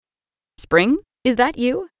Spring? Is that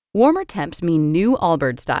you? Warmer temps mean new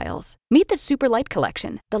Allbirds styles. Meet the Super Light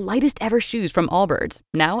Collection, the lightest ever shoes from Allbirds,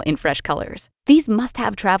 now in fresh colors. These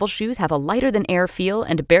must-have travel shoes have a lighter-than-air feel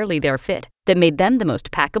and barely their fit that made them the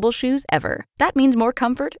most packable shoes ever. That means more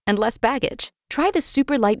comfort and less baggage. Try the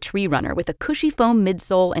Super Light Tree Runner with a cushy foam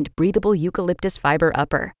midsole and breathable eucalyptus fiber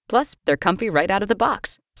upper. Plus, they're comfy right out of the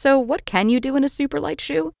box. So what can you do in a super light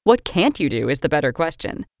shoe? What can't you do is the better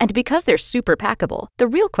question. And because they're super packable, the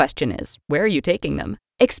real question is, where are you taking them?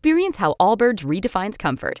 Experience how Allbirds redefines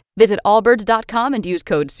comfort. Visit allbirds.com and use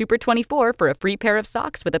code SUPER24 for a free pair of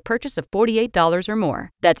socks with a purchase of $48 or more.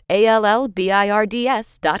 That's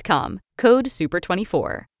ALLBIRDS.com. Code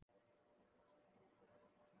SUPER24.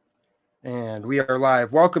 And we are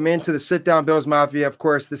live. Welcome into the Sit Down Bills Mafia. Of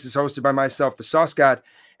course, this is hosted by myself, the Sauce God,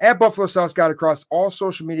 at Buffalo Sauce God across all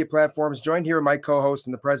social media platforms. Joined here with my co-host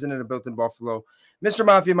and the president of Built in Buffalo, Mr.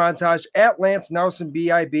 Mafia Montage, at Lance Nelson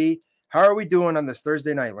BIB. How are we doing on this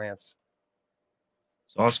Thursday night, Lance?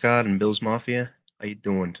 Sauce God and Bills Mafia, how you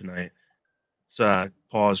doing tonight? Let's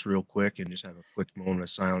pause real quick and just have a quick moment of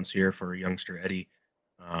silence here for youngster Eddie.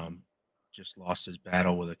 Just lost his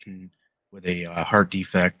battle with a heart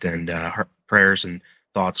defect, and prayers and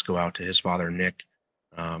thoughts go out to his father Nick,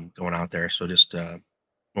 going out there. So just a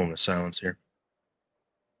moment of silence here.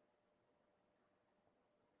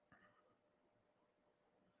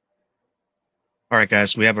 All right,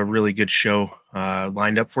 guys, we have a really good show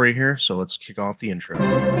lined up for you here, so let's kick off the intro.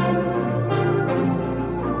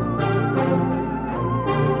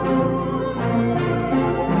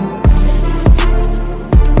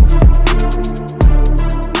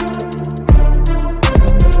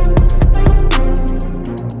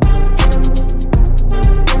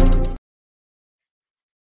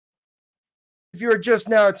 If you are just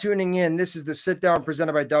now tuning in, this is the Sit Down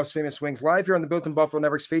presented by Duff's Famous Wings, live here on the Built in Buffalo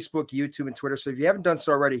Network's Facebook, YouTube, and Twitter. So if you haven't done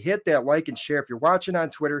so already, hit that like and share. If you're watching on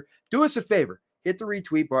Twitter, do us a favor. Hit the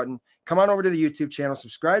retweet button. Come on over to the YouTube channel.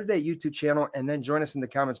 Subscribe to that YouTube channel, and then join us in the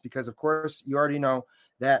comments because, of course, you already know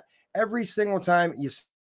that every single time you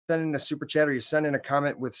send in a super chat or you send in a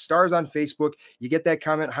comment with stars on Facebook, you get that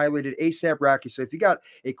comment highlighted ASAP Rocky. So if you got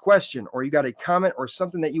a question or you got a comment or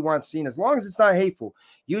something that you want seen, as long as it's not hateful,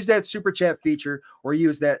 use that super chat feature or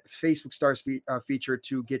use that Facebook stars feature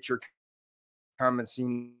to get your comments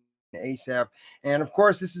seen ASAP. And of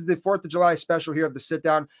course, this is the 4th of July special here of the Sit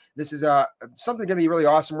Down. This is something going to be really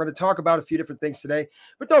awesome. We're going to talk about a few different things today,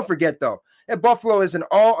 but don't forget though, that Buffalo is an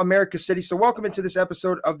all-America city. So welcome into this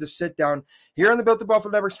episode of the Sit Down here on the Built in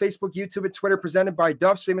Buffalo Network's Facebook, YouTube, and Twitter, presented by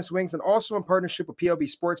Duff's Famous Wings, and also in partnership with PLB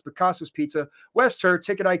Sports, Picasso's Pizza, West Her,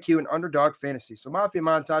 Ticket IQ, and Underdog Fantasy. So Mafia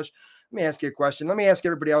Montage, let me ask you a question. Let me ask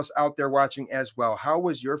everybody else out there watching as well. How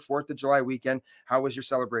was your 4th of July weekend? How was your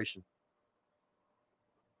celebration?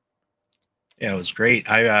 Yeah, it was great.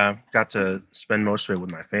 I got to spend most of it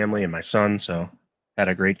with my family and my son, so had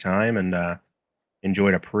a great time and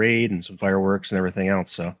enjoyed a parade and some fireworks and everything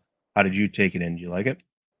else. So how did you take it in? Did you like it?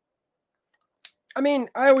 I mean,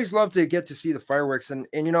 I always love to get to see the fireworks, and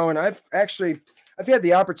you know, and I've had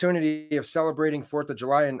the opportunity of celebrating 4th of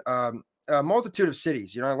July in a multitude of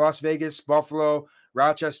cities, you know, Las Vegas, Buffalo,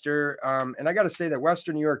 Rochester. And I got to say that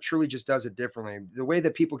Western New York truly just does it differently. The way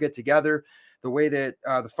that people get together, the way that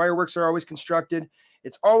the fireworks are always constructed,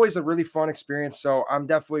 it's always a really fun experience. So I'm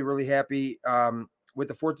definitely really happy with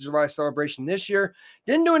the 4th of July celebration this year.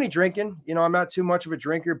 Didn't do any drinking. You know, I'm not too much of a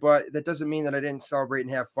drinker, but that doesn't mean that I didn't celebrate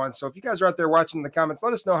and have fun. So if you guys are out there watching in the comments,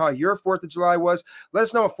 let us know how your 4th of July was. Let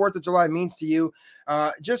us know what 4th of July means to you,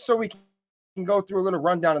 just so we can go through a little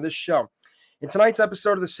rundown of this show. In tonight's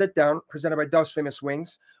episode of the Sit Down, presented by Duff's Famous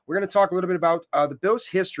Wings, we're going to talk a little bit about the Bills'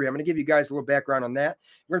 history. I'm going to give you guys a little background on that.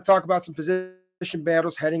 We're going to talk about some position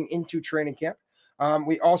battles heading into training camp.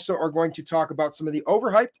 We also are going to talk about some of the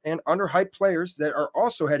overhyped and underhyped players that are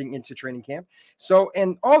also heading into training camp. So,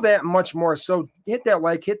 and all that and much more. So hit that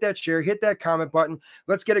like, hit that share, hit that comment button.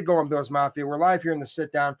 Let's get it going, Bills Mafia. We're live here in the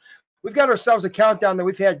Sit Down. We've got ourselves a countdown that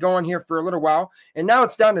we've had going here for a little while, and now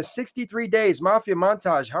it's down to 63 days. Mafia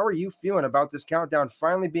Montage, how are you feeling about this countdown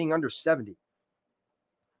finally being under 70?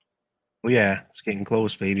 Well, yeah, it's getting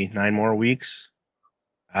close, baby. 9 more weeks.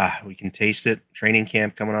 We can taste it. Training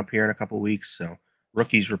camp coming up here in a couple of weeks. So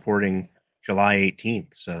rookies reporting July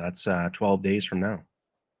 18th. So that's 12 days from now.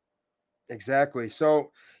 Exactly. So,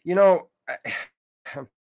 you know,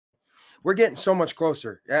 we're getting so much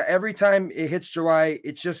closer. Every time it hits July,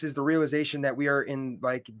 it just is the realization that we are in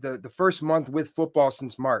like the first month with football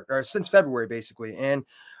since March or since February, basically. And,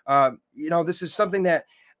 you know, this is something that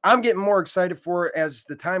I'm getting more excited for it as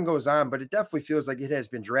the time goes on, but it definitely feels like it has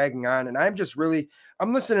been dragging on. And I'm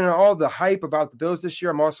listening to all the hype about the Bills this year.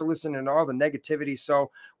 I'm also listening to all the negativity. So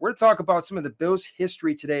we're going to talk about some of the Bills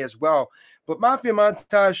history today as well. But Mafia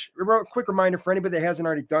Montage, a quick reminder for anybody that hasn't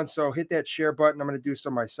already done so, hit that share button. I'm going to do so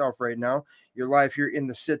myself right now. You're live here in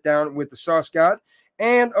the sit down with the Sauce God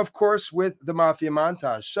and, of course, with the Mafia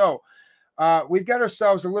Montage. So we've got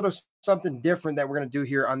ourselves a little something different that we're going to do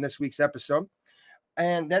here on this week's episode.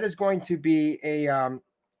 And that is going to be a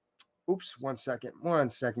one second,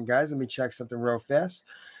 guys. Let me check something real fast.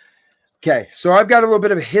 Okay, so I've got a little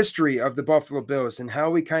bit of a history of the Buffalo Bills and how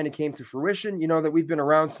we kind of came to fruition. You know that we've been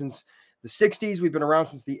around since the 60s. We've been around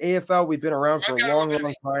since the AFL. We've been around for a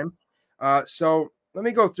long time. So let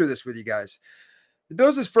me go through this with you guys. The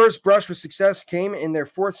Bills' first brush with success came in their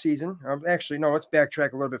fourth season. Actually, no, let's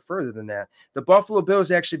backtrack a little bit further than that. The Buffalo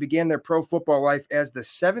Bills actually began their pro football life as the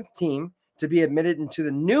seventh team to be admitted into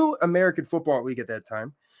the new American Football League at that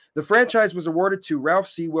time. The franchise was awarded to Ralph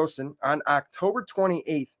C. Wilson on October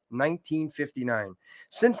 28th, 1959.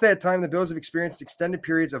 Since that time, the Bills have experienced extended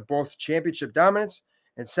periods of both championship dominance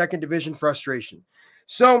and second division frustration.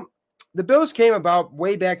 So the Bills came about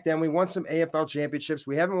way back then. We won some AFL championships.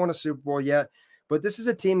 We haven't won a Super Bowl yet, but this is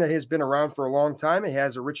a team that has been around for a long time. It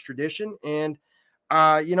has a rich tradition, and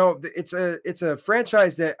it's a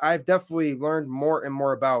franchise that I've definitely learned more and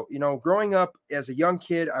more about. You know, growing up as a young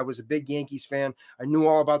kid, I was a big Yankees fan. I knew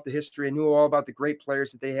all about the history. I knew all about the great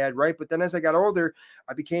players that they had, right? But then as I got older,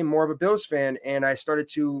 I became more of a Bills fan, and I started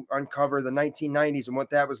to uncover the 1990s and what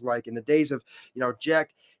that was like in the days of,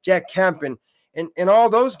 Jack Kemp and all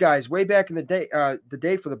those guys way back in the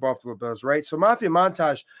day for the Buffalo Bills, right? So Mafia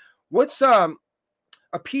Montage, what's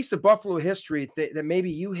a piece of Buffalo history that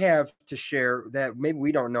maybe you have to share that maybe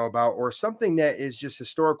we don't know about, or something that is just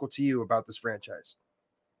historical to you about this franchise?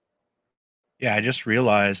 Yeah, I just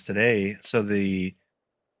realized today. So the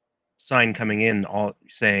sign coming in all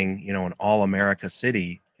saying, an All America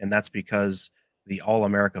city, and that's because the All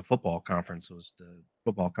America Football Conference was the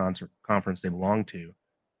football conference they belonged to,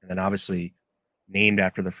 and then obviously named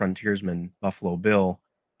after the frontiersman Buffalo Bill.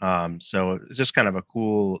 So it's just kind of a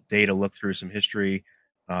cool day to look through some history.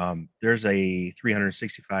 There's a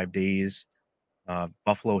 365 days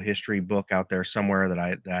Buffalo history book out there somewhere that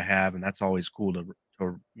I have, and that's always cool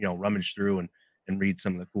to rummage through and read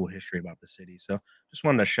some of the cool history about the city. So just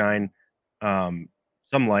wanted to shine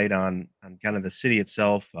some light on kind of the city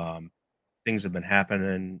itself. Things have been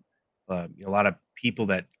happening. A lot of people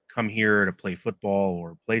that come here to play football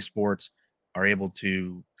or play sports are able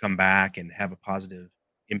to come back and have a positive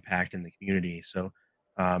impact in the community. So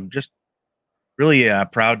just really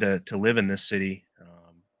proud to live in this city.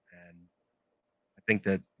 And I think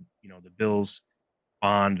that, the Bills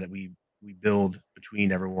bond that we build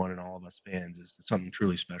between everyone and all of us fans is something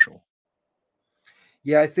truly special.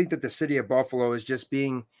 Yeah, I think that the city of Buffalo is just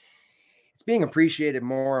being appreciated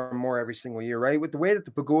more and more every single year, right? With the way that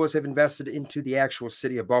the Pagulas have invested into the actual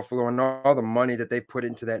city of Buffalo and all the money that they've put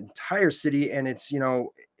into that entire city, and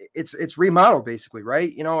it's remodeled basically,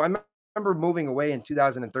 right? I remember moving away in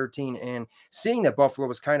 2013 and seeing that Buffalo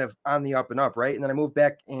was kind of on the up and up, right? And then I moved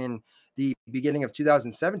back in the beginning of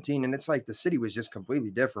 2017, and it's like the city was just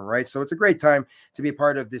completely different, right? So it's a great time to be a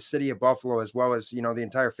part of this city of Buffalo, as well as the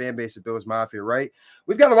entire fan base of Bills Mafia, right?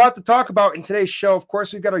 We've got a lot to talk about in today's show. Of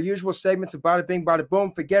course, we've got our usual segments of Bada Bing, Bada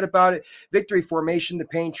Boom, Forget About It, Victory Formation, The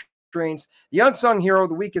Pain Trains, The Unsung Hero,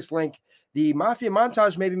 The Weakest Link. The Mafia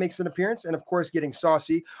Montage maybe makes an appearance, and of course, Getting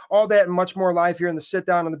Saucy. All that and much more live here in the Sit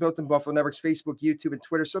Down on the Built in Buffalo Network's Facebook, YouTube, and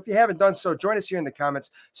Twitter. So if you haven't done so, join us here in the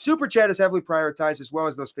comments. Super Chat is heavily prioritized, as well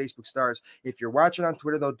as those Facebook stars. If you're watching on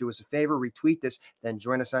Twitter, though, do us a favor, retweet this, then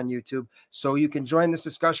join us on YouTube so you can join this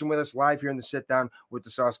discussion with us live here in the Sit Down with the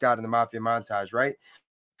Sauce God and the Mafia Montage, right?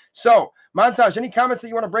 So, Montage, any comments that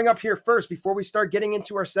you want to bring up here first before we start getting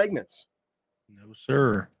into our segments? No,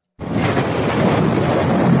 sir.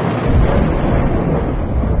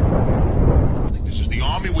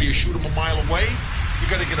 Army where you shoot them a mile away. You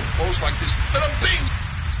got to get them close like this. Bada bing!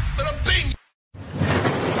 Bada bing!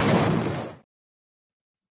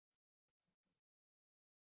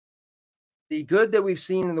 The good that we've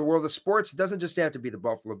seen in the world of sports, it doesn't just have to be the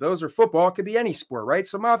Buffalo Bills or football. It could be any sport, right?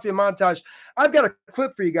 So Mafia Montage, I've got a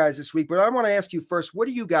clip for you guys this week, but I want to ask you first, what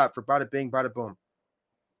do you got for Bada Bing, Bada Boom?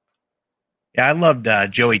 Yeah, I loved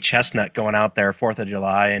Joey Chestnut going out there 4th of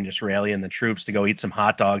July and just rallying the troops to go eat some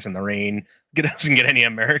hot dogs in the rain. It doesn't get any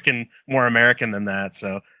more American than that.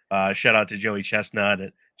 So shout out to Joey Chestnut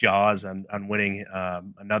at Jaws on winning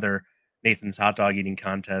another Nathan's hot dog eating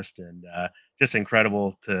contest, and just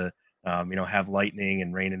incredible to have lightning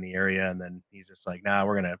and rain in the area. And then he's just like, nah,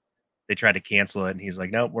 they tried to cancel it, and he's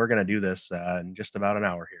like, "Nope, we're gonna do this in just about an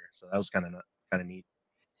hour here." So that was kind of neat.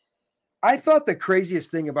 I thought the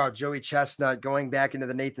craziest thing about Joey Chestnut going back into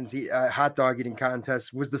the Nathan's hot dog eating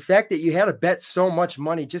contest was the fact that you had to bet so much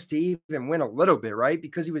money just to even win a little bit, right?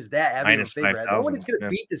 Because he was that heavy of a favorite. Nobody's going to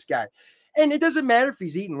beat this guy. And it doesn't matter if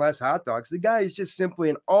he's eating less hot dogs. The guy is just simply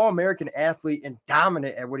an all-American athlete and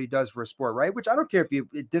dominant at what he does for a sport, right? Which I don't care if you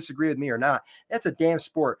disagree with me or not. That's a damn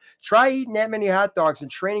sport. Try eating that many hot dogs and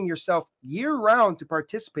training yourself year-round to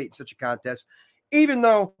participate in such a contest, even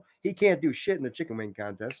though he can't do shit in the chicken wing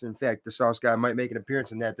contest. In fact, the sauce guy might make an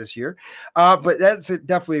appearance in that this year. But that's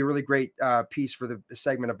definitely a really great piece for the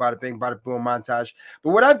segment of Bada Bing, Bada Boom montage.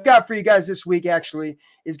 But what I've got for you guys this week actually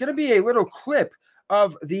is going to be a little clip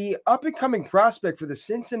of the up-and-coming prospect for the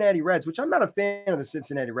Cincinnati Reds, which I'm not a fan of the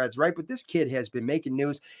Cincinnati Reds, right? But this kid has been making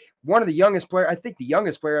news. One of the youngest player, I think the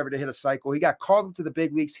youngest player ever to hit a cycle. He got called up to the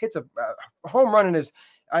big leagues, hits a home run in his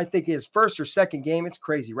first or second game. It's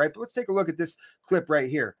crazy, right? But let's take a look at this clip right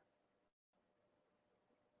here.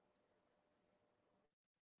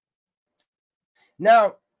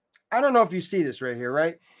 Now, I don't know if you see this right here,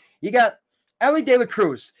 right? You got Elly De La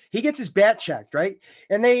Cruz. He gets his bat checked, right?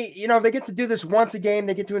 And they get to do this once a game.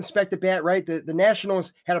 They get to inspect the bat, right? The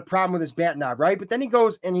Nationals had a problem with his bat knob, right? But then he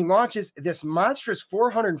goes and he launches this monstrous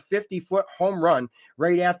 450-foot home run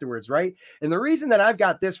right afterwards, right? And the reason that I've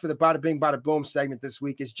got this for the Bada Bing, Bada Boom segment this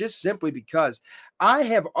week is just simply because I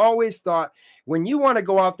have always thought when you want to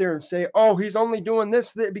go out there and say, oh, he's only doing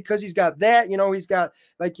this because he's got that, he's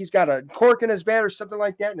got a cork in his bat or something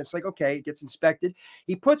like that. And it's like, okay, it gets inspected.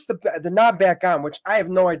 He puts the knob back on, which I have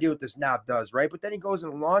no idea what this knob does, right? But then he goes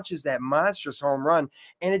and launches that monstrous home run.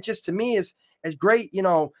 And it just, to me, is as great,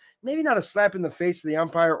 maybe not a slap in the face of the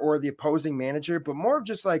umpire or the opposing manager, but more of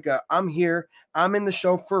just like I'm here, I'm in the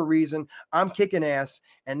show for a reason, I'm kicking ass,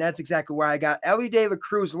 and that's exactly why I got Elly De La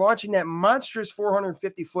Cruz launching that monstrous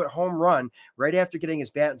 450-foot home run right after getting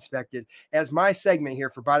his bat inspected as my segment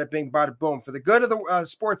here for Bada Bing, Bada Boom for the good of the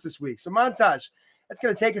sports this week. So montage, that's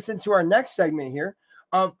going to take us into our next segment here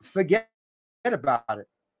of Forget About It.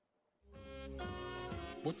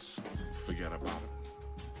 What's forget about it?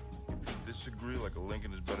 Disagree like a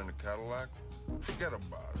Lincoln is better than a Cadillac? Forget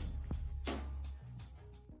about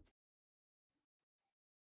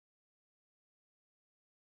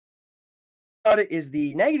it. It is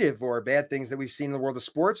the negative or bad things that we've seen in the world of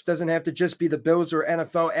sports. Doesn't have to just be the Bills or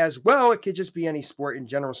NFL as well. It could just be any sport in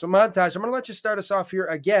general. So montage, I'm going to let you start us off here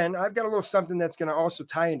again. I've got a little something that's going to also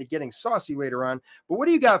tie into getting saucy later on. But what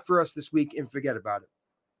do you got for us this week in Forget About It?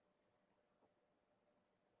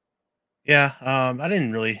 Yeah, I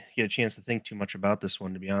didn't really get a chance to think too much about this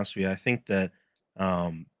one, to be honest with you. I think that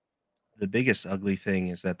the biggest ugly thing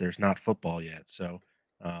is that there's not football yet. So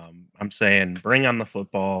I'm saying bring on the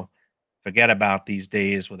football. Forget about these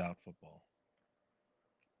days without football.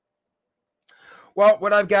 Well,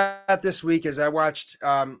 what I've got this week is I watched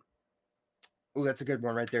that's a good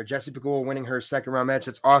one right there. Jessie Pegula winning her second round match.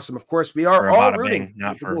 That's awesome. Of course, we are all rooting.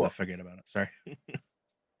 Not for the Forget About It. Sorry.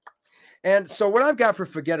 And so what I've got for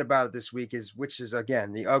Forget About It this week which is,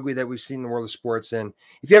 again, the ugly that we've seen in the world of sports. And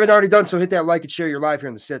if you haven't already done so, hit that like and share your live here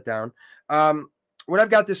in the sit down. What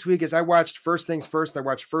I've got this week is I watched First Things First. I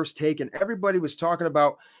watched First Take, and everybody was talking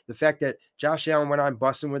about the fact that Josh Allen went on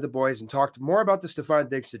busting with the boys and talked more about the Stefon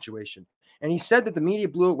Diggs situation. And he said that the media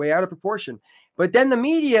blew it way out of proportion. But then the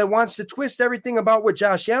media wants to twist everything about what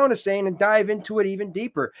Josh Allen is saying and dive into it even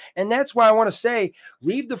deeper. And that's why I want to say,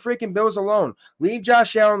 leave the freaking Bills alone. Leave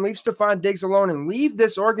Josh Allen, leave Stefon Diggs alone, and leave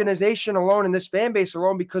this organization alone and this fan base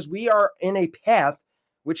alone, because we are in a path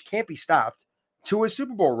which can't be stopped to a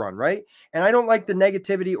Super Bowl run, right? And I don't like the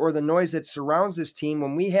negativity or the noise that surrounds this team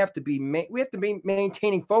when we have to be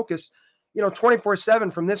maintaining focus,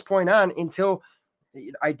 24/7 from this point on until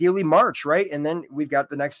ideally March, right? And then we've got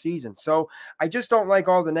the next season. So I just don't like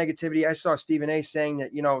all the negativity. I saw Stephen A saying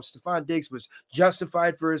that, Stefon Diggs was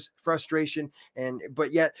justified for his frustration,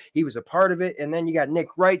 but yet he was a part of it. And then you got Nick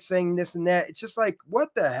Wright saying this and that. It's just like, what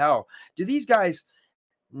the hell? Do these guys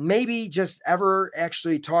maybe just ever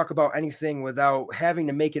actually talk about anything without having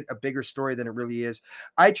to make it a bigger story than it really is?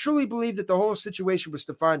 I truly believe that the whole situation with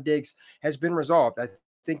Stefon Diggs has been resolved. I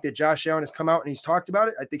think that Josh Allen has come out and he's talked about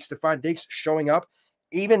it. I think Stefon Diggs showing up,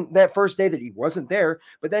 even that first day that he wasn't there,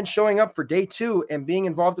 but then showing up for day 2 and being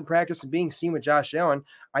involved in practice and being seen with Josh Allen,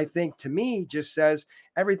 I think to me just says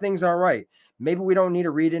everything's all right. Maybe we don't need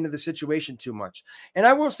to read into the situation too much. And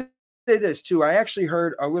I will say this too. I actually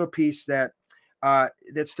heard a little piece that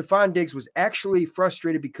Stefon Diggs was actually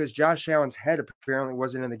frustrated because Josh Allen's head apparently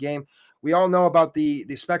wasn't in the game. We all know about the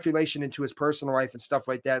speculation into his personal life and stuff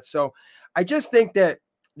like that. So I just think that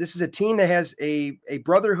This is a team that has a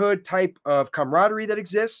brotherhood type of camaraderie that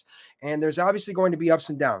exists, and there's obviously going to be ups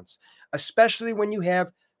and downs, especially when you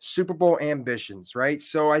have Super Bowl ambitions, right?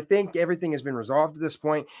 So I think everything has been resolved at this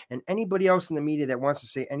point, and anybody else in the media that wants to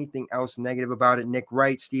say anything else negative about it, Nick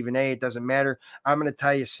Wright, Stephen A., it doesn't matter. I'm going to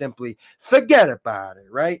tell you simply, forget about it,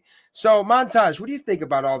 right? So, Montage, what do you think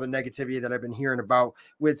about all the negativity that I've been hearing about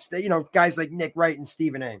with, guys like Nick Wright and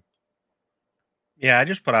Stephen A.? Yeah, I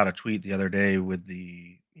just put out a tweet the other day with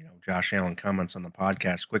the, Josh Allen comments on the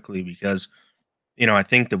podcast quickly because, I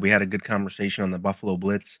think that we had a good conversation on the Buffalo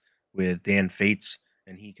Blitz with Dan Fates,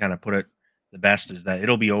 and he kind of put it the best is that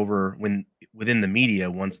it'll be over within the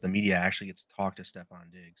media once the media actually gets to talk to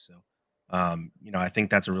Stephon Diggs. So, I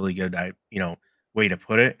think that's a really good, way to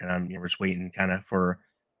put it. And I'm just waiting kind of for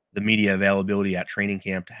the media availability at training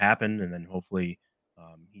camp to happen, and then hopefully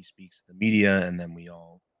he speaks to the media, and then we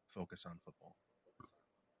all focus on football.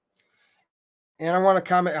 And I want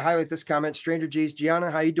to highlight this comment. Stranger G's, Gianna,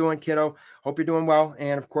 how you doing, kiddo? Hope you're doing well.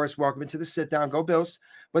 And of course, welcome into the sit down. Go Bills.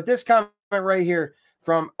 But this comment right here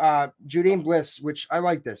from Judine Bliss, which I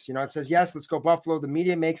like this. It says, yes, let's go Buffalo. The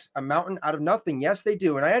media makes a mountain out of nothing. Yes, they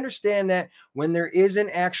do. And I understand that when there isn't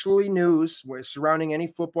actually news surrounding any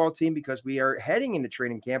football team because we are heading into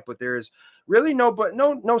training camp, but there is really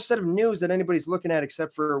no set of news that anybody's looking at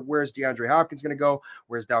except for where's DeAndre Hopkins going to go,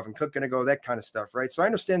 where's Dalvin Cook going to go, that kind of stuff, right? So I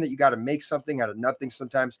understand that you got to make something out of nothing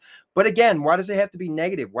sometimes. But again, why does it have to be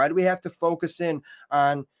negative? Why do we have to focus in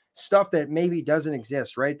on stuff that maybe doesn't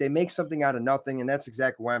exist, right? They make something out of nothing, and that's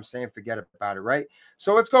exactly why I'm saying forget about it, right?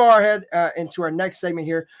 So let's go ahead into our next segment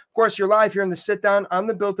here. Of course, you're live here in the sit down on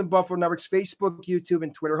the Built in Buffalo Network's Facebook, YouTube,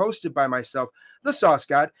 and Twitter, hosted by myself, the Sauce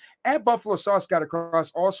God, at Buffalo Sauce God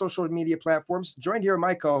across all social media platforms. Joined here with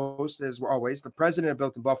my co-host, as always, the president of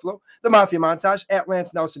Built in Buffalo, the Mafia Montage, at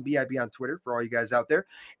Lance Nelson BIB on Twitter for all you guys out there.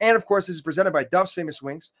 And of course, this is presented by Duff's Famous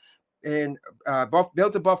Wings. And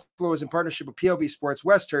Built in Buffalo is in partnership with PLB Sports,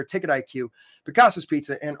 West Ticket IQ, Picasso's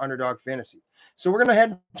Pizza, and Underdog Fantasy. So we're going to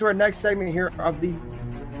head to our next segment here of the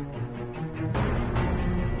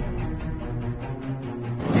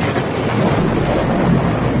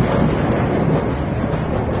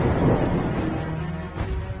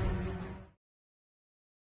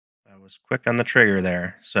That was quick on the trigger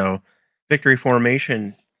there. So victory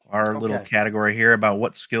formation, our little category here about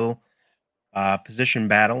what skill position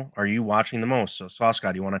battle are you watching the most? So, Sauce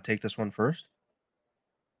God, you want to take this one first?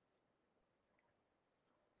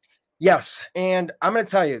 Yes, and I'm going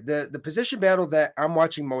to tell you, the position battle that I'm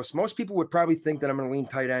watching most people would probably think that I'm going to lean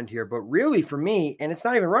tight end here, but really for me, and it's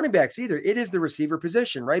not even running backs either, it is the receiver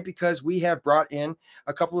position, right? Because we have brought in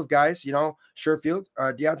a couple of guys, Sherfield,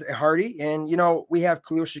 Deontay Hardy, and, we have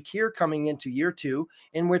Khalil Shakir coming into year 2,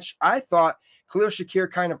 in which I thought Khalil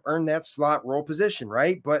Shakir kind of earned that slot role position,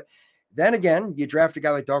 right? But then again, you draft a guy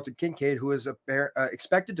like Dalton Kincaid, who is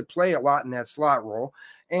expected to play a lot in that slot role.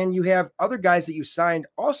 And you have other guys that you signed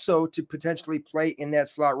also to potentially play in that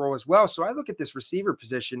slot role as well. So I look at this receiver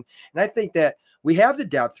position, and I think that we have the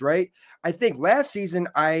depth, right? I think last season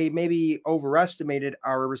I maybe overestimated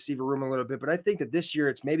our receiver room a little bit, but I think that this year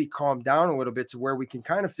it's maybe calmed down a little bit to where we can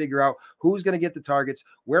kind of figure out who's going to get the targets,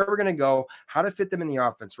 where we're going to go, how to fit them in the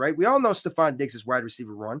offense, right? We all know Stephon Diggs is wide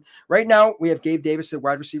receiver 1. Right now, we have Gabe Davis at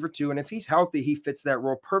wide receiver 2, and if he's healthy, he fits that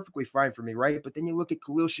role perfectly fine for me, right? But then you look at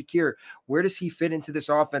Khalil Shakir. Where does he fit into this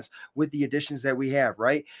offense with the additions that we have,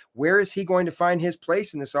 right? Where is he going to find his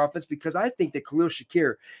place in this offense? Because I think that Khalil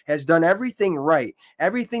Shakir has done everything right.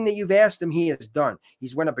 Everything that you've asked him, he has done.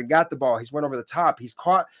 He's went up and got the ball. He's went over the top. He's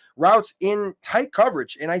caught routes in tight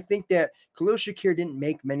coverage. And I think that Khalil Shakir didn't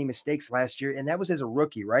make many mistakes last year, and that was as a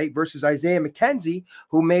rookie, right? Versus Isaiah McKenzie,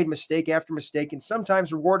 who made mistake after mistake and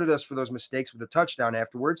sometimes rewarded us for those mistakes with a touchdown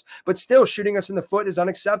afterwards, but still shooting us in the foot is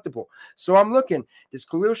unacceptable. So I'm looking, does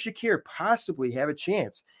Khalil Shakir possibly have a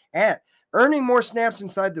chance at earning more snaps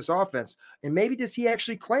inside this offense? And maybe does he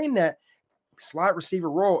actually claim that slot receiver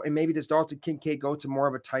role, and maybe does Dalton Kincaid go to more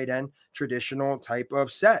of a tight end traditional type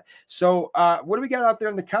of set? So what do we got out there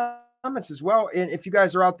in the comments as well? And if you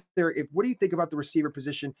guys are out there, what do you think about the receiver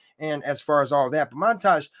position and as far as all of that? But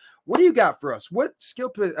Montage, what do you got for us? What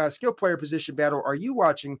skill player position battle are you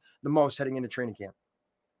watching the most heading into training camp?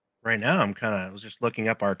 Right now, I was just looking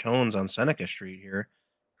up our tones on Seneca Street here.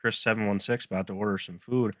 Chris 716 about to order some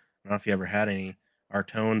food. I don't know if you ever had any our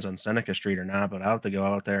tones on Seneca Street or not, but I'll have to go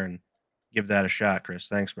out there and give that a shot, Chris.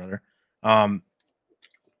 Thanks, brother. I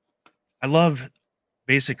love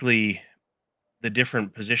basically the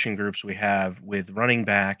different position groups we have, with running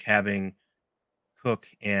back having Cook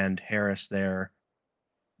and Harris there,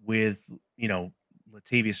 with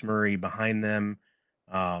Latavius Murray behind them,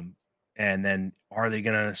 and And then are they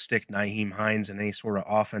going to stick Nyheim Hines in any sort of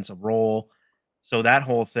offensive role? So that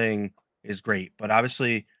whole thing is great. But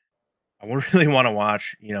obviously, I would really want to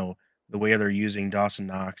watch, the way they're using Dawson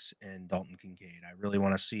Knox and Dalton Kincaid. I really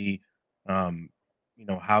want to see, um,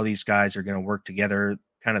 how these guys are going to work together,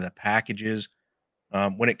 kind of the packages.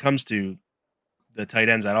 When it comes to the tight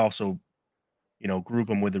ends, I'd also, group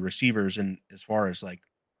them with the receivers and as far as like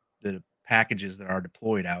the packages that are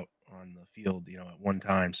deployed out on the field, at one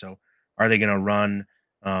time. So are they going to run,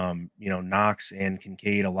 Knox and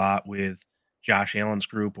Kincaid a lot with Josh Allen's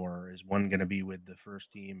group, or is one going to be with the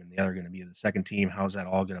first team and the other going to be the second team? How's that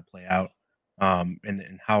all going to play out?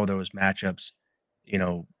 And how are those matchups, you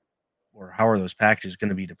know, or how are those packages going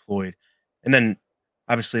to be deployed? And then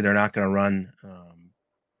obviously they're not going to run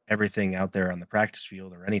everything out there on the practice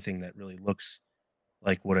field or anything that really looks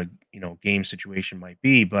like what a game situation might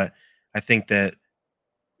be. But I think that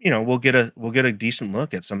we'll get a decent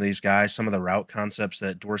look at some of these guys, some of the route concepts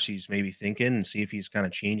that Dorsey's maybe thinking, and see if he's kind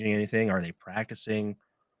of changing anything. Are they practicing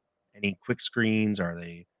any quick screens? Are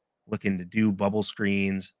they looking to do bubble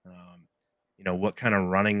screens? What kind of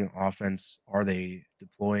running offense are they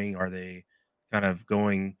deploying? Are they kind of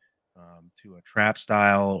going to a trap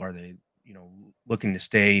style? Are they, looking to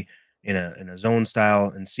stay in a zone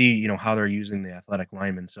style and see, how they're using the athletic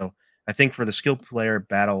linemen? So I think for the skill player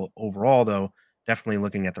battle overall, though, definitely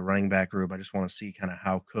looking at the running back group. I just want to see kind of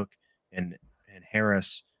how Cook and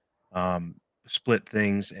Harris um, split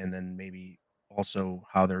things, and then maybe also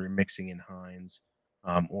how they're mixing in Hines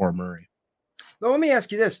or Murray. Now, let me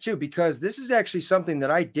ask you this too, because this is actually something that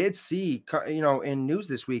I did see, in news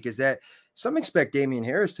this week, is that some expect Damian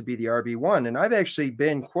Harris to be the RB1. And I've actually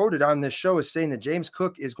been quoted on this show as saying that James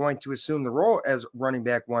Cook is going to assume the role as running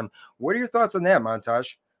back one. What are your thoughts on that,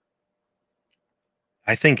 Montage?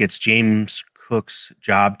 I think it's James Cook's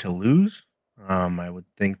job to lose. I would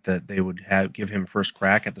think that they would give him first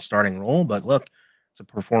crack at the starting role, but look, it's a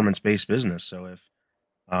performance-based business. So if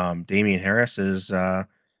Damian Harris is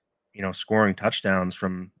scoring touchdowns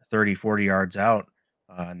from 30, 40 yards out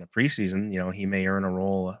in the preseason, he may earn a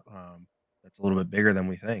role that's a little bit bigger than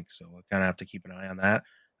we think. So we'll kind of have to keep an eye on that.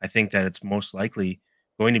 I think that it's most likely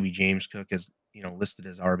going to be James Cook as, listed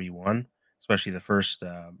as RB1, especially the first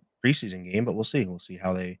preseason game, but we'll see. We'll see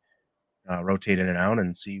how they rotate in and out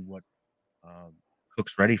and see what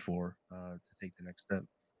Cook's ready for to take the next step.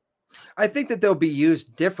 I think that they'll be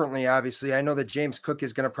used differently. Obviously, I know that James Cook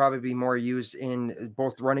is going to probably be more used in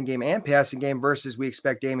both running game and passing game versus we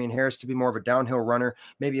expect Damian Harris to be more of a downhill runner,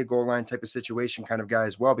 maybe a goal line type of situation kind of guy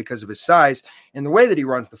as well because of his size and the way that he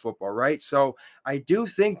runs the football, right? So I do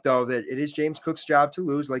think, though, that it is James Cook's job to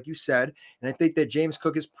lose, like you said. And I think that James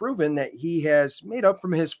Cook has proven that he has made up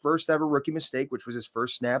from his first ever rookie mistake, which was his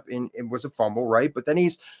first snap and was a fumble, right? But then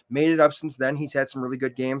he's made it up since then. He's had some really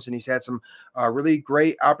good games and he's had some really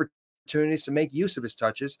great opportunities to make use of his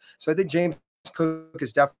touches. So I think James Cook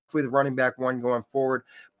is definitely the running back one going forward.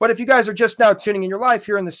 But if you guys are just now tuning in, you're live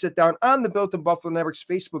here in the Sit Down on the Built in Buffalo Network's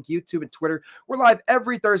Facebook, YouTube, and Twitter. We're live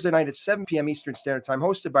every Thursday night at 7 p.m. Eastern Standard Time,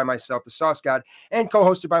 hosted by myself, the Sauce God, and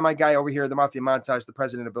co-hosted by my guy over here, the Mafia Montage, the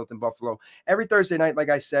president of Built in Buffalo. Every Thursday night, like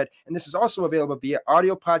I said, and this is also available via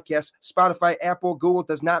audio podcast, Spotify, Apple, Google,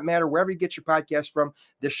 does not matter. Wherever you get your podcast from,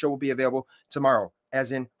 this show will be available tomorrow,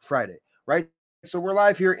 as in Friday, right? So we're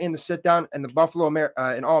live here in the Sit Down and the Buffalo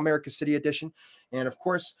in All America City edition. And of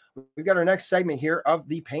course, we've got our next segment here of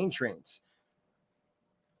the Pain Trains.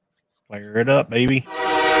 Fire it up, baby.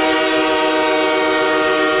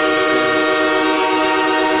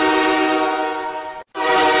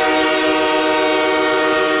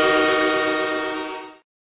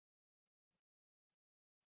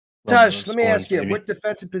 Tosh, let me ask you, what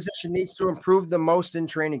defensive position needs to improve the most in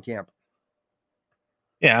training camp?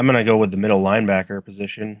 Yeah, I'm going to go with the middle linebacker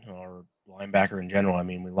position or linebacker in general. I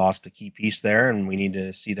mean, we lost a key piece there, and we need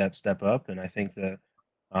to see that step up. And I think that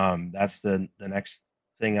that's the next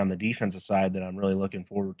thing on the defensive side that I'm really looking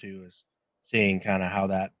forward to is seeing kind of how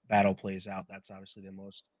that battle plays out. That's obviously the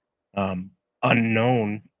most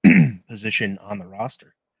unknown position on the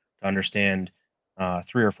roster to understand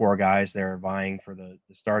 3 or 4 guys there vying for the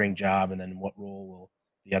starting job, and then what role will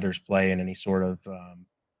the others play in any sort of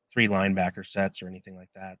 3 linebacker sets or anything like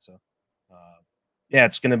that. So, yeah,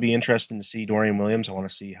 it's going to be interesting to see Dorian Williams. I want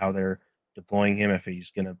to see how they're deploying him, if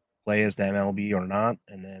he's going to play as the MLB or not,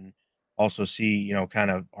 and then also see,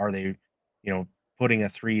 kind of are they, putting a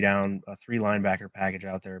 3 linebacker package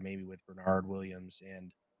out there, maybe with Bernard Williams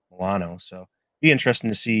and Milano. So, be interesting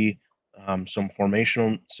to see some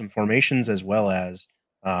formations as well as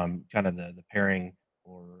kind of the pairing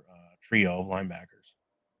or trio of linebackers.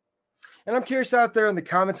 And I'm curious out there in the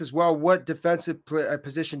comments as well, what defensive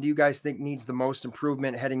position do you guys think needs the most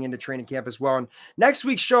improvement heading into training camp as well? And next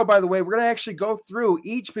week's show, by the way, we're going to actually go through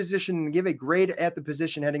each position and give a grade at the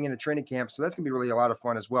position heading into training camp. So that's going to be really a lot of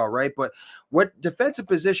fun as well, right? But what defensive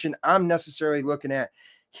position I'm necessarily looking at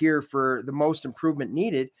here for the most improvement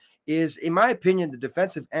needed is, in my opinion, the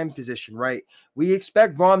defensive end position, right? We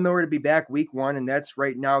expect Von Miller to be back week 1, and that's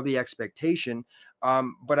right now the expectation.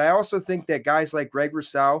 But I also think that guys like Greg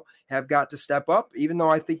Rousseau have got to step up, even though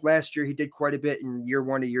I think last year he did quite a bit in year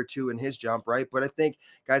 1 to year 2 in his jump, right? But I think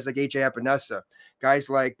guys like AJ Epinesa, guys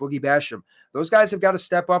like Boogie Basham, those guys have got to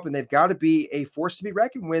step up, and they've got to be a force to be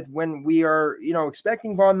reckoned with when we are,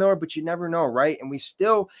 expecting Von Miller, but you never know, right? And we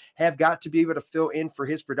still have got to be able to fill in for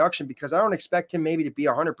his production, because I don't expect him maybe to be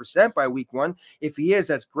 100% by week 1. If he is,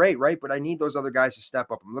 that's great, right? But I need those other guys to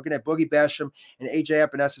step up. I'm looking at Boogie Basham and AJ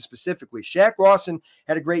Epinesa specifically. Shaq Lawson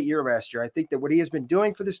had a great year last year. I think that what he has been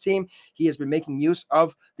doing for this team, he has been making use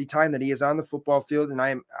of the time that he is on the football field. And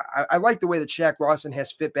I like the way that Shaq Lawson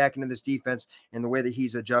has fit back into this defense and the way that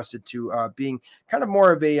he's adjusted to being kind of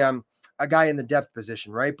more of a guy in the depth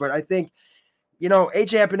position, right? But I think,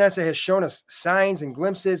 AJ Epinesa has shown us signs and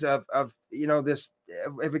glimpses of this,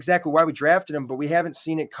 of exactly why we drafted him, but we haven't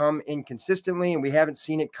seen it come in consistently, and we haven't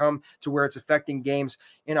seen it come to where it's affecting games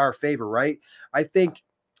in our favor, right? I think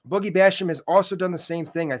Boogie Basham has also done the same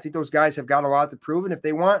thing. I think those guys have got a lot to prove, and if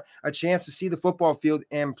they want a chance to see the football field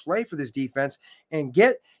and play for this defense and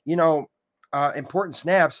get, important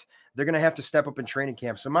snaps, they're going to have to step up in training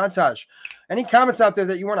camp. So, Montage, any comments out there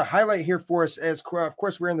that you want to highlight here for us? As of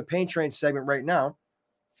course, we're in the Pain Train segment right now.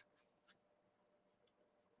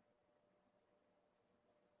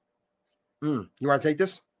 You want to take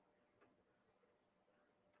this?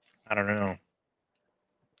 I don't know.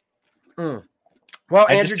 Well,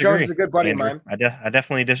 Andrew Jones is a good buddy of mine. I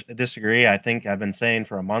definitely disagree. I think I've been saying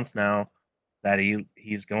for a month now that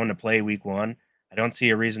he's going to play week 1. I don't see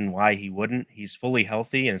a reason why he wouldn't. He's fully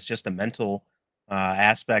healthy, and it's just a mental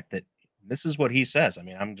aspect that this is what he says. I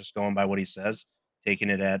mean, I'm just going by what he says, taking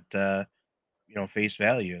it at face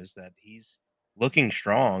value, is that he's looking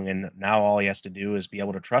strong, and now all he has to do is be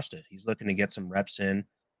able to trust it. He's looking to get some reps in,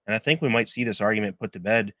 and I think we might see this argument put to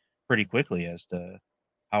bed pretty quickly as to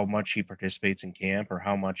how much he participates in camp, or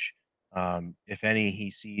how much, if any,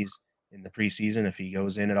 he sees in the preseason, if he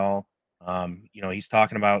goes in at all. He's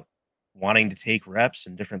talking about wanting to take reps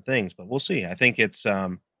and different things, but we'll see. I think it's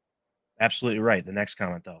absolutely right. The next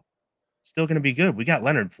comment, though, still going to be good. We got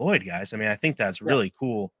Leonard Floyd, guys. I mean, I think that's really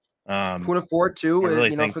cool. Who afford to,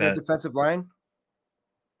 really for the defensive line.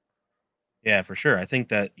 Yeah, for sure. I think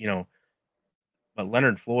that, but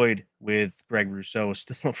Leonard Floyd with Greg Rousseau is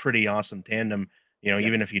still a pretty awesome tandem,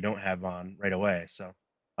 even if you don't have Von right away. So,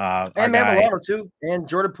 and Matt Milano too, and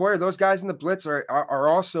Jordan Poyer, those guys in the blitz are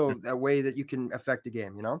also a way that you can affect the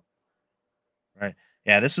game, Right.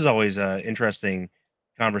 Yeah, this is always an interesting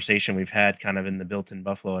conversation we've had kind of in the Built in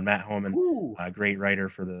Buffalo, and Matt Homan, a great writer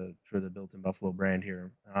for the Built in Buffalo brand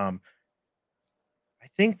here. I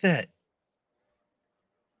think that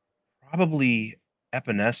probably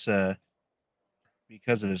Epinesa,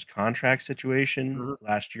 because of his contract situation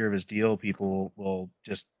last year of his deal, people will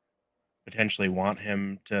just potentially want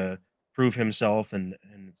him to prove himself, and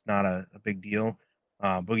it's not a big deal.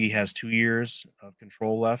 Boogie has 2 years of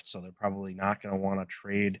control left, so they're probably not going to want to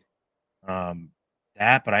trade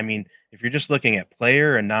that. But I mean, if you're just looking at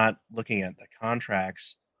player and not looking at the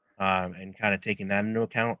contracts and kind of taking that into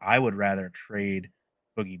account, I would rather trade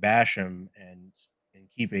Boogie Basham and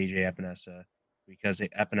keep AJ Epinesa, because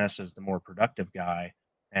Epinesa is the more productive guy,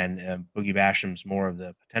 and Boogie Basham's more of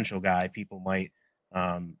the potential guy. People might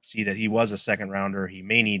see that he was a second rounder. He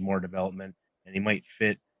may need more development, and he might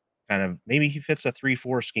fit maybe he fits a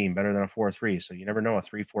 3-4 scheme better than a 4-3. So you never know, a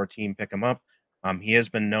 3-4 team pick him up. He has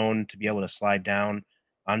been known to be able to slide down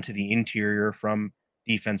onto the interior from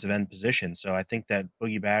defensive end position. So I think that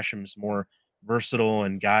Boogie Basham's more versatile,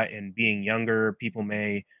 and being younger, people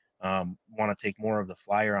may want to take more of the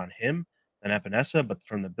flyer on him than Epinesa. But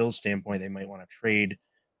from the Bills' standpoint, they might want to trade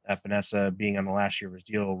Epinesa, being on the last year of his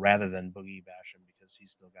deal, rather than Boogie Basham, because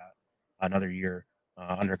he's still got another year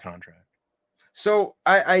under contract. So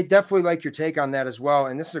I definitely like your take on that as well.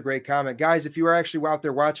 And this is a great comment. Guys, if you are actually out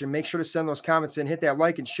there watching, make sure to send those comments in, hit that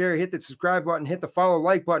like and share, hit the subscribe button, hit the follow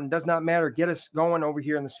like button. Does not matter. Get us going over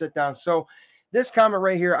here in the sit down. So this comment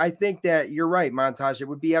right here, I think that you're right, Montage. It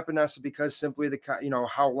would be Epinesa, because simply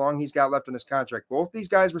how long he's got left on his contract. Both these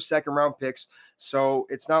guys were second round picks. So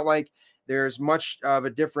it's not like there's much of a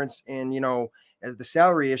difference in, the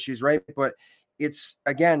salary issues, right? But it's,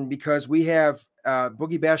 again, because we have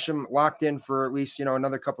Boogie Basham locked in for at least,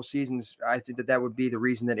 another couple seasons, I think that would be the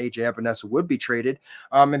reason that AJ Epinesa would be traded.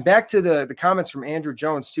 And back to the comments from Andrew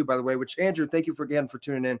Jones too, by the way, which Andrew, thank you again for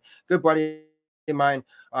tuning in. Good buddy of mine,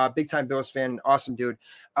 big time Bills fan, awesome dude.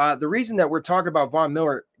 The reason that we're talking about Von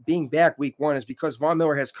Miller being back week 1 is because Von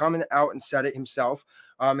Miller has come out and said it himself.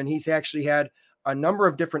 And he's actually had a number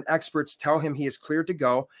of different experts tell him he is cleared to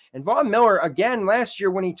go. And Von Miller, again, last year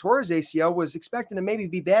when he tore his ACL, was expecting to maybe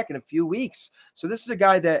be back in a few weeks. So this is a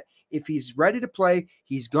guy that if he's ready to play,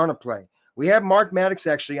 he's going to play. We have Mark Maddox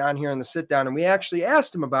actually on here in the sit down, and we actually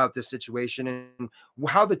asked him about this situation and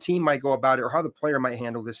how the team might go about it or how the player might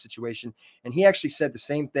handle this situation. And he actually said the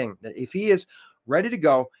same thing, that if he is ready to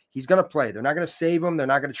go, he's going to play. They're not going to save him. They're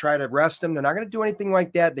not going to try to rest him. They're not going to do anything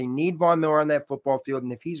like that. They need Von Miller on that football field.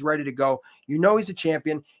 And if he's ready to go, he's a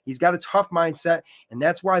champion. He's got a tough mindset. And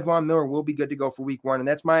that's why Von Miller will be good to go for week 1. And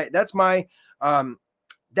that's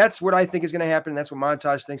what I think is going to happen. And that's what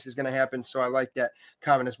Montage thinks is going to happen. So I like that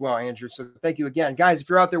comment as well, Andrew. So thank you again. Guys, if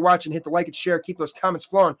you're out there watching, hit the like and share. Keep those comments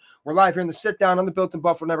flowing. We're live here in the sit down on the Built in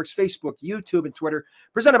Buffalo Network's Facebook, YouTube, and Twitter.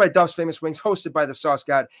 Presented by Duff's Famous Wings, hosted by the Sauce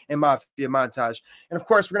God and Mafia Montage. And of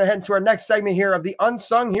course, we're going to head into our next segment here of the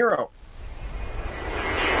Unsung Hero.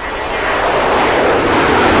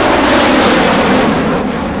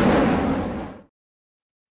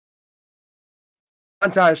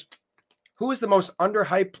 Montage. Who is the most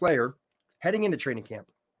underhyped player heading into training camp?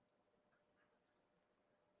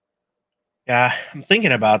 Yeah, I'm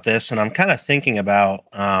thinking about this, and I'm kind of thinking about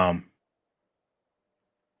a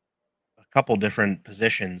couple different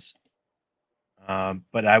positions.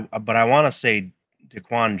 But I want to say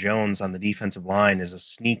Daquan Jones on the defensive line is a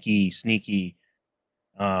sneaky,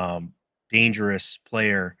 dangerous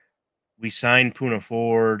player. We signed Poona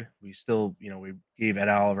Ford. We still, we gave Ed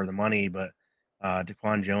Oliver the money, but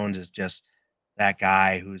Daquan Jones is just that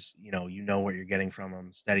guy who's, what you're getting from him,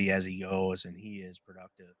 steady as he goes, and he is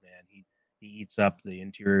productive, man. He eats up the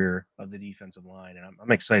interior of the defensive line, and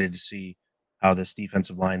I'm excited to see how this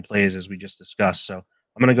defensive line plays as we just discussed. So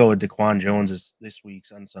I'm going to go with Daquan Jones as this week's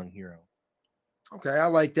unsung hero. Okay, I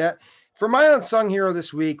like that. For my unsung hero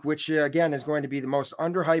this week, which again is going to be the most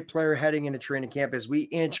underhyped player heading into training camp as we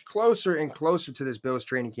inch closer and closer to this Bills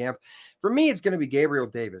training camp, for me, it's going to be Gabriel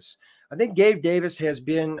Davis. I think Gabe Davis has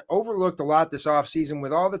been overlooked a lot this offseason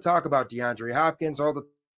with all the talk about DeAndre Hopkins, all the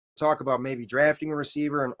talk about maybe drafting a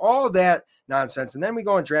receiver and all of that nonsense. And then we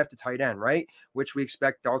go and draft a tight end, right? Which we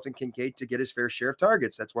expect Dalton Kincaid to get his fair share of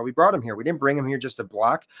targets. That's why we brought him here. We didn't bring him here just to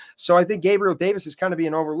block. So I think Gabriel Davis is kind of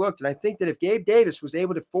being overlooked. And I think that if Gabe Davis was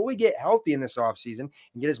able to fully get healthy in this offseason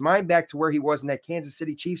and get his mind back to where he was in that Kansas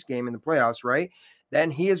City Chiefs game in the playoffs, right?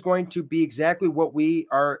 Then he is going to be exactly what we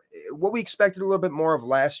expected a little bit more of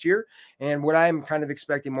last year and what I'm kind of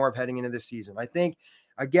expecting more of heading into this season. I think,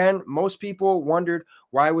 again, most people wondered,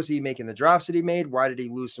 why was he making the drops that he made? Why did he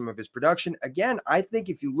lose some of his production? Again, I think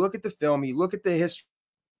if you look at the film, you look at the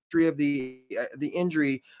history of the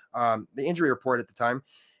injury report at the time,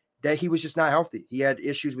 that he was just not healthy. He had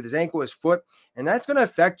issues with his ankle, his foot, and that's going to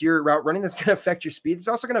affect your route running. That's going to affect your speed. It's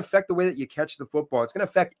also going to affect the way that you catch the football. It's going to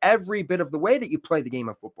affect every bit of the way that you play the game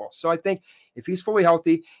of football. So I think if he's fully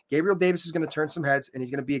healthy, Gabriel Davis is going to turn some heads, and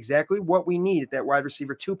he's going to be exactly what we need at that wide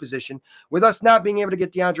receiver 2 position. With us not being able to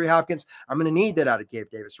get DeAndre Hopkins, I'm going to need that out of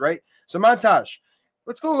Gabe Davis, right? So Montage,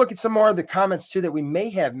 let's go look at some more of the comments too that we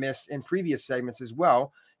may have missed in previous segments as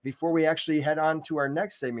well before we actually head on to our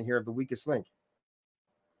next segment here of the Weakest Link.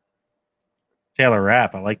 Taylor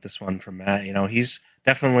Rapp, I like this one from Matt. He's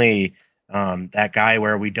definitely that guy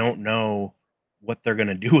where we don't know what they're going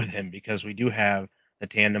to do with him because we do have the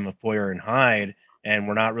tandem of Poyer and Hyde, and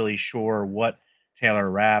we're not really sure what Taylor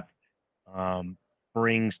Rapp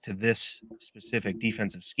brings to this specific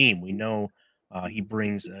defensive scheme. We know he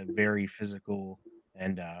brings a very physical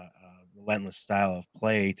and relentless style of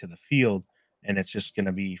play to the field, and it's just going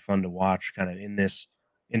to be fun to watch kind of in this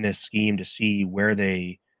scheme to see where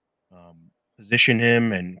they position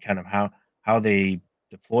him and kind of how they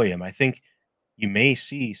deploy him. I think you may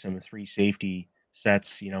see some 3 safety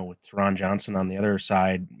sets, with Teron Johnson on the other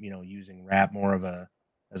side, using Rapp more of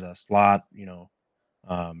as a slot,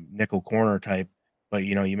 nickel corner type. But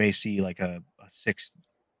you may see like a 6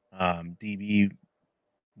 DB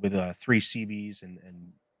with 3 CBs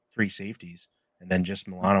and 3 safeties, and then just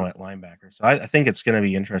Milano at linebacker. So I think it's going to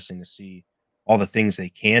be interesting to see all the things they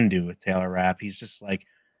can do with Taylor Rapp. He's just like,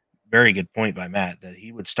 very good point by Matt that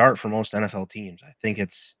he would start for most NFL teams. I think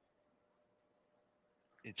it's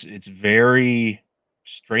very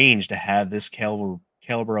strange to have this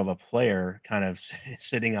caliber of a player kind of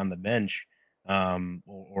sitting on the bench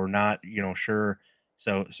or not, sure.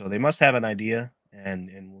 So they must have an idea,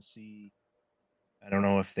 and we'll see I don't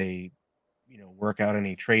know if they, work out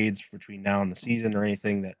any trades between now and the season or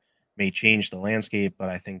anything that may change the landscape. But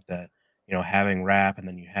I think that, having Rapp and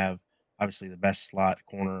then you have obviously the best slot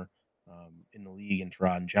corner in the league in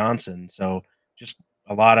Teron Johnson. So just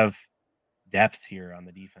a lot of depth here on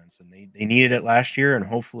the defense, and they needed it last year, and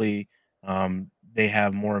hopefully they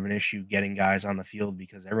have more of an issue getting guys on the field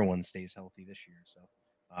because everyone stays healthy this year. So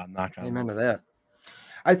knock on Amen wood. to that.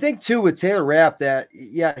 I think too with Taylor Rapp that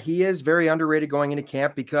he is very underrated going into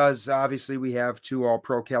camp because obviously we have 2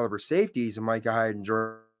 all-pro caliber safeties and Micah Hyde and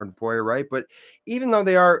Jordan Poyer, right? But even though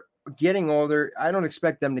they are getting older, I don't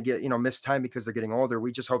expect them to get miss time because they're getting older.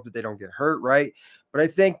 We just hope that they don't get hurt, right? But I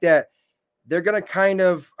think that they're going to kind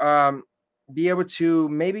of be able to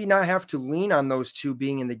maybe not have to lean on those 2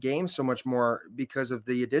 being in the game so much more because of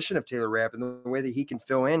the addition of Taylor Rapp and the way that he can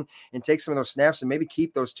fill in and take some of those snaps and maybe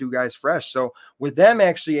keep those 2 guys fresh. So with them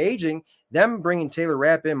actually aging, them bringing Taylor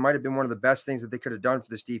Rapp in might have been one of the best things that they could have done for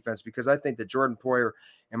this defense, because I think that Jordan Poyer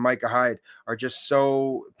and Micah Hyde are just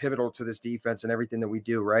so pivotal to this defense and everything that we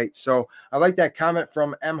do, right? So I like that comment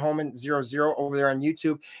from mhoman00 over there on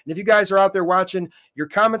YouTube. And if you guys are out there watching, your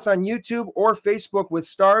comments on YouTube or Facebook with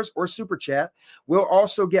stars or super chat will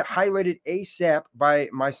also get highlighted ASAP by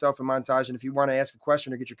myself and Montage. And if you want to ask a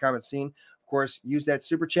question or get your comments seen, of course, use that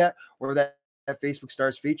super chat or that Facebook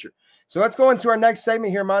stars feature. So let's go into our next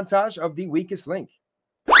segment here, Montage, of the weakest link.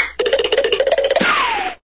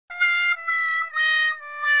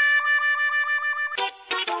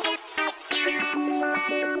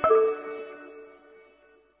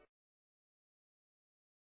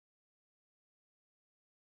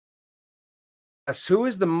 Who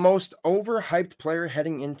is the most overhyped player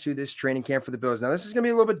heading into this training camp for the Bills? Now, this is going to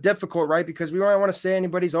be a little bit difficult, right? Because we don't want to say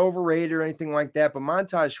anybody's overrated or anything like that. But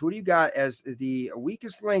Montage, who do you got as the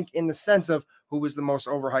weakest link in the sense of who was the most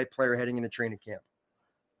overhyped player heading into training camp?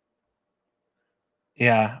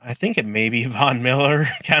 Yeah, I think it may be Von Miller.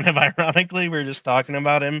 Kind of ironically, we were just talking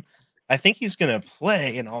about him. I think he's going to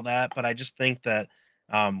play and all that, but I just think that,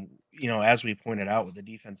 as we pointed out with the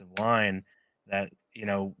defensive line, that,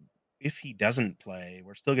 if he doesn't play,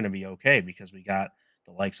 we're still going to be okay because we got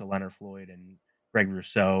the likes of Leonard Floyd and Greg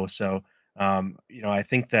Rousseau. So, I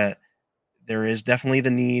think that there is definitely the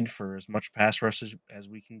need for as much pass rush as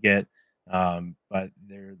we can get, but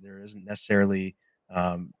there isn't necessarily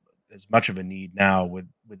as much of a need now with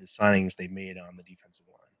the signings they made on the defensive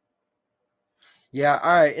line. Yeah,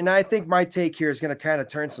 all right. And I think my take here is going to kind of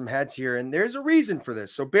turn some heads here. And there's a reason for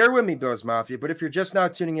this. So bear with me, Bills Mafia. But if you're just now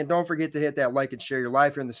tuning in, don't forget to hit that like and share your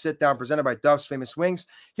live here in the sit down presented by Duff's Famous Wings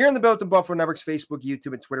here in the Built in Buffalo Network's Facebook,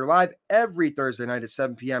 YouTube, and Twitter live every Thursday night at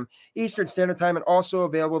 7 p.m. Eastern Standard Time, and also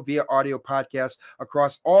available via audio podcast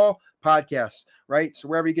across all podcasts, right? So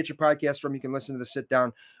wherever you get your podcast from, you can listen to the sit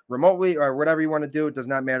down remotely or whatever you want to do. It does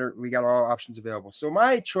not matter. We got all options available. So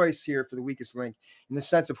my choice here for the weakest link in the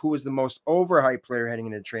sense of who is the most overhyped player heading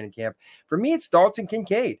into training camp, for me, it's Dalton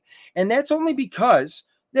Kincaid. And that's only because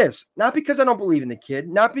not because I don't believe in the kid,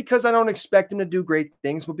 not because I don't expect him to do great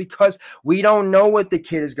things, but because we don't know what the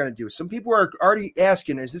kid is going to do. Some people are already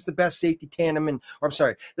asking, is this the best safety tandem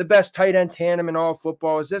the best tight end tandem in all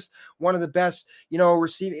football? Is this one of the best,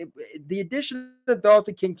 receiving? The addition of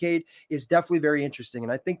Dalton Kincaid is definitely very interesting.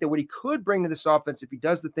 And I think that what he could bring to this offense, if he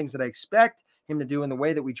does the things that I expect him to do in the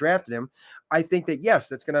way that we drafted him, I think that, yes,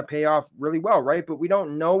 that's going to pay off really well, right? But we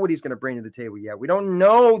don't know what he's going to bring to the table yet. We don't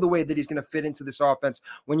know the way that he's going to fit into this offense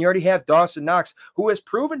when you already have Dawson Knox, who has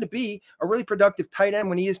proven to be a really productive tight end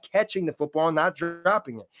when he is catching the football and not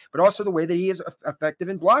dropping it, but also the way that he is effective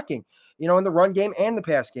in blocking, in the run game and the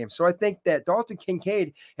pass game. So I think that Dalton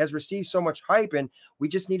Kincaid has received so much hype, and we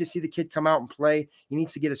just need to see the kid come out and play. He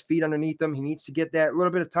needs to get his feet underneath him. He needs to get that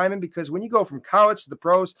little bit of time in, because when you go from college to the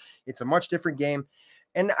pros, it's a much different game.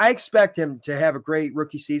 And I expect him to have a great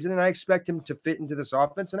rookie season, and I expect him to fit into this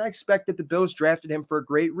offense, and I expect that the Bills drafted him for a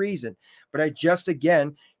great reason. But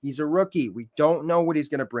again, he's a rookie. We don't know what he's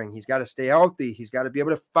going to bring. He's got to stay healthy. He's got to be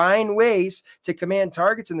able to find ways to command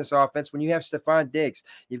targets in this offense when you have Stephon Diggs.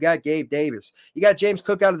 You've got Gabe Davis. You got James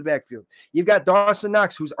Cook out of the backfield. You've got Dawson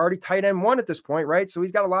Knox, who's already tight end 1 at this point, right? So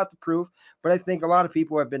he's got a lot to prove. But I think a lot of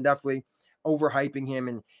people have been definitely overhyping him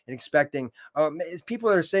and expecting people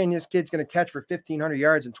that are saying this kid's going to catch for 1,500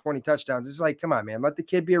 yards and 20 touchdowns. It's like, come on, man, let the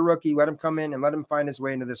kid be a rookie. Let him come in and let him find his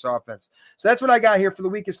way into this offense. So that's what I got here for the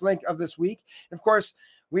weakest link of this week. And of course,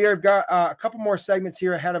 we have got a couple more segments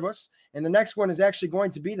here ahead of us. And the next one is actually going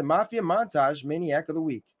to be the Mafia Montage Maniac of the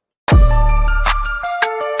Week.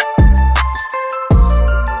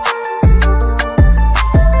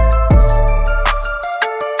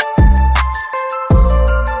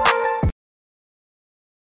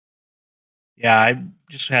 Yeah, I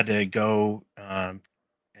just had to go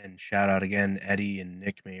And shout out again, Eddie and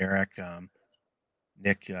Nick Mayerek.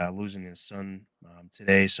 Nick losing his son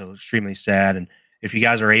today, so extremely sad. And if you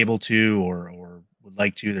guys are able to or would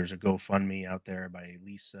like to, there's a GoFundMe out there by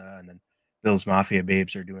Lisa, and then Bill's Mafia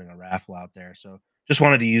Babes are doing a raffle out there. So just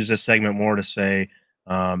wanted to use this segment more to say,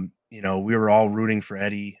 we were all rooting for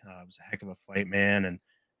Eddie. It was a heck of a fight, man.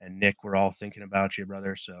 And Nick, we're all thinking about you,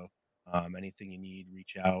 brother. So anything you need,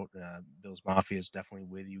 reach out. Bill's Mafia is definitely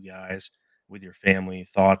with you guys, with your family,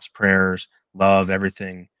 thoughts, prayers, love,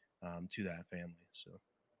 everything to that family. So.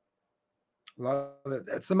 Love it.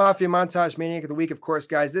 That's the Mafia Montage Maniac of the Week, of course,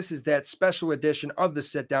 guys. This is that special edition of the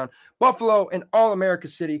Sit Down, Buffalo and All America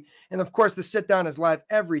City. And of course, the Sit Down is live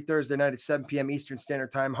every Thursday night at 7 p.m. Eastern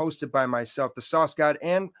Standard Time, hosted by myself, the Sauce God,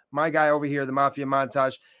 and my guy over here, the Mafia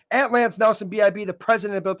Montage, at Lance Nelson, BIB, the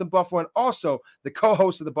president of Built in Buffalo, and also the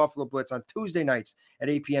co-host of the Buffalo Blitz on Tuesday nights at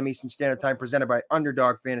 8 p.m. Eastern Standard Time, presented by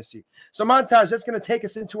Underdog Fantasy. So, Montage, that's going to take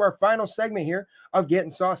us into our final segment here of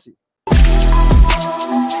Getting Saucy.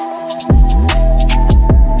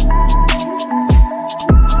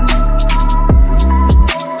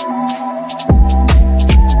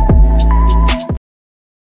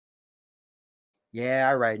 Yeah,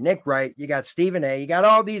 all right. Nick Wright, you got Stephen A. You got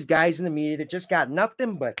all these guys in the media that just got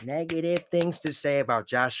nothing but negative things to say about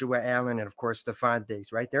Joshua Allen and, of course, Stephon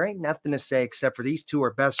Diggs, right? There ain't nothing to say except for these two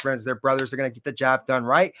are best friends. They're brothers. They're going to get the job done,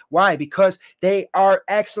 right? Why? Because they are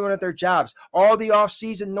excellent at their jobs. All the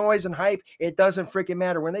offseason noise and hype, it doesn't freaking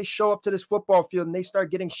matter. When they show up to this football field and they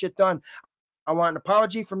start getting shit done, I want an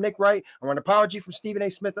apology from Nick Wright. I want an apology from Stephen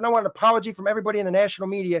A. Smith. And I want an apology from everybody in the national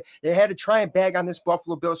media that had to try and bag on this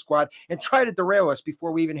Buffalo Bills squad and try to derail us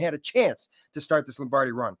before we even had a chance to start this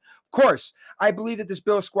Lombardi run. Of course, I believe that this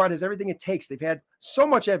Bills squad has everything it takes. They've had so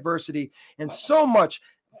much adversity and so much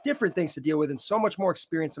different things to deal with and so much more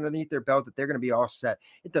experience underneath their belt that they're going to be all set.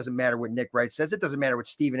 It doesn't matter what Nick Wright says. It doesn't matter what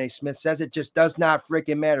Stephen A. Smith says. It just does not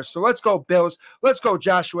freaking matter. So let's go Bills. Let's go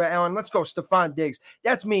Joshua Allen. Let's go Stephon Diggs.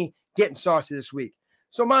 That's me getting saucy this week.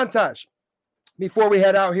 So, Montage, before we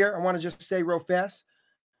head out here, I want to just say real fast,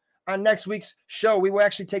 on next week's show, we will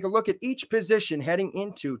actually take a look at each position heading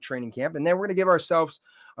into training camp, and then we're going to give ourselves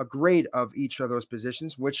a grade of each of those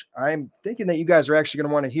positions, which I'm thinking that you guys are actually going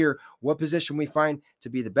to want to hear what position we find to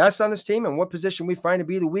be the best on this team and what position we find to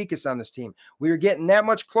be the weakest on this team. We are getting that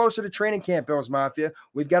much closer to training camp, Bills Mafia.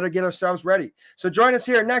 We've got to get ourselves ready. So join us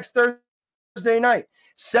here next Thursday night,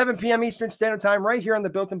 7 p.m. Eastern Standard Time, right here on the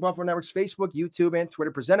Built in Buffalo Network's Facebook, YouTube, and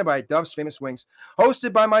Twitter, presented by Dub's Famous Wings,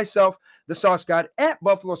 hosted by myself, the Sauce God, at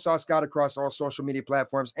Buffalo Sauce God across all social media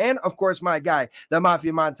platforms, and, of course, my guy, the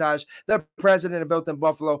Mafia Montage, the president of Built in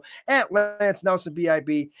Buffalo, at Lance Nelson,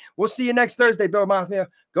 BIB. We'll see you next Thursday, Bill Mafia.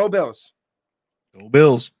 Go Bills. Go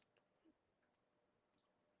Bills.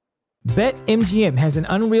 BetMGM has an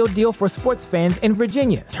unreal deal for sports fans in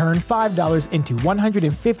Virginia. Turn $5 into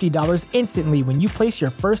 $150 instantly when you place your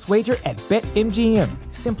first wager at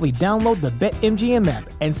BetMGM. Simply download the BetMGM app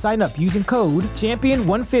and sign up using code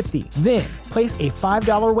Champion150. Then, place a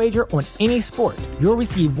 $5 wager on any sport. You'll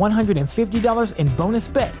receive $150 in bonus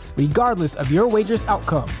bets, regardless of your wager's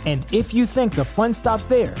outcome. And if you think the fun stops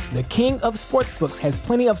there, the king of sportsbooks has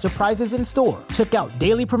plenty of surprises in store. Check out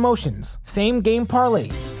daily promotions, same-game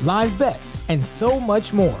parlays, live bets, and so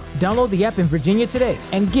much more. Download the app in Virginia today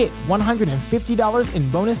and get $150 in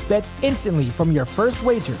bonus bets instantly from your first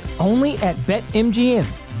wager. Only at BetMGM.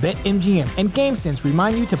 BetMGM and GameSense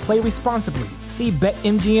remind you to play responsibly. See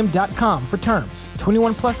BetMGM.com for terms.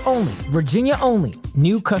 21 plus only. Virginia only.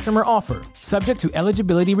 New customer offer. Subject to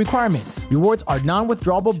eligibility requirements. Rewards are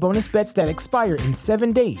non-withdrawable bonus bets that expire in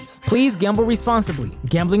 7 days. Please gamble responsibly.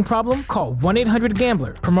 Gambling problem? Call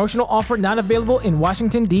 1-800-GAMBLER. Promotional offer not available in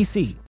Washington, D.C.